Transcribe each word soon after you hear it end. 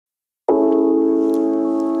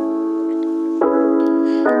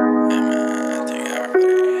I think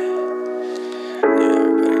everybody knows.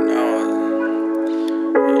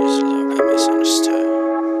 You're just a little bit misunderstood.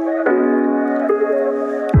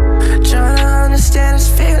 Trying to understand this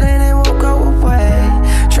feeling, it won't go away.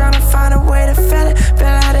 Trying to find a way to fill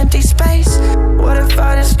out empty space. What if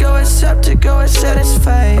I just go accept to go accept its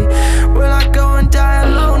fate? Will I go and die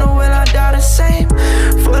alone, or will I die the same?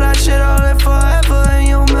 For that shit I'll live forever in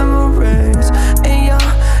your memories. In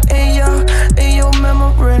your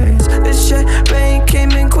memories. This shit pain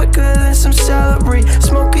came in quicker than some celery.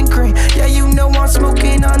 Smoking green, yeah, you know I'm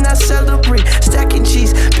smoking on that celery. Stacking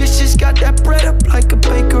cheese, bitch just got that bread up like a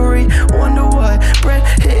bakery. Wonder why bread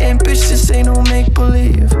hitting, bitch, this ain't no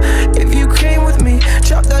make-believe. If you came with me,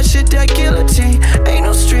 chop that shit, that guillotine. Ain't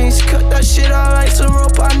no strings, cut that shit out like some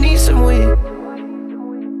rope, I need some weed.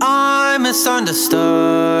 I'm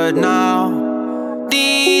misunderstood now.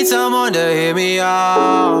 Need someone to hear me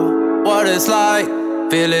out. What it's like,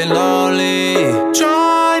 feeling lonely,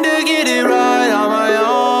 trying to get it right on my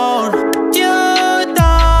own. You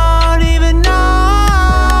don't even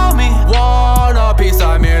know me. Want a piece,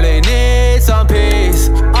 I merely need some peace.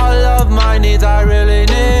 All of my needs I really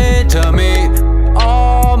need to meet.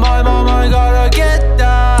 Oh, my mom, I gotta get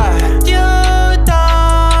that. You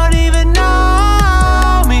don't even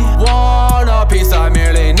know me. Want a piece, I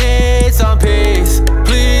merely need some peace.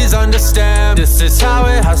 Please understand, this is how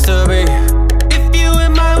it has to be. If you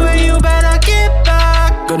in my way, you better get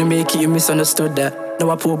back. Gonna make it, you misunderstood that. Now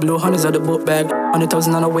I pull blue hundreds out the book bag.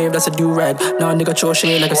 100,000 on a wave, that's a do-rag. Now a nigga throw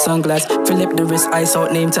shade like a sunglass. Philip the wrist, ice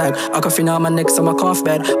out, name tag. I can feel on my neck, so my cough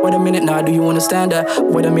bad. Wait a minute now, do you understand that?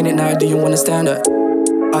 Wait a minute now, do you understand that?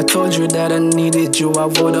 I told you that I needed you, I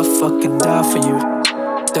would've fucking died for you.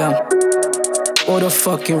 Damn, would've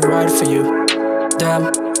fucking ride for you.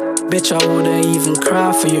 Damn, bitch, I wouldn't even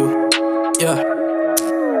cry for you. Yeah.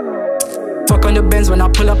 Fuck on the Benz when I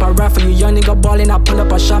pull up, I ride for you. Young nigga ballin', I pull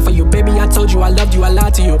up, I shot for you. Baby, I told you I loved you, I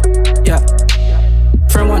lied to you. Yeah.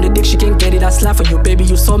 Friend want the dick, she can't get it, I slap for you. Baby,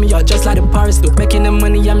 you saw me out just like in Paris do. Making the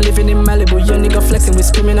money, I'm living in Malibu. Young nigga flexing, we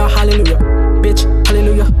screaming out hallelujah. Bitch,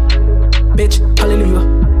 hallelujah. Bitch, hallelujah.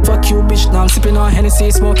 Fuck you, bitch, now I'm sipping on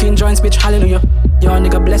Hennessy, smoking joints, bitch, hallelujah. Young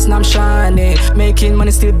nigga blessed, now I'm shining. Making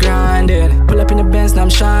money, still grinding. Pull up in the Benz, now I'm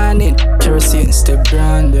shining. Kerocene, still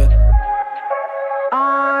grinding.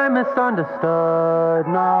 I'm misunderstood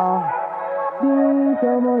now. Need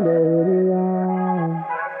someone to hear me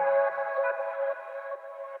out.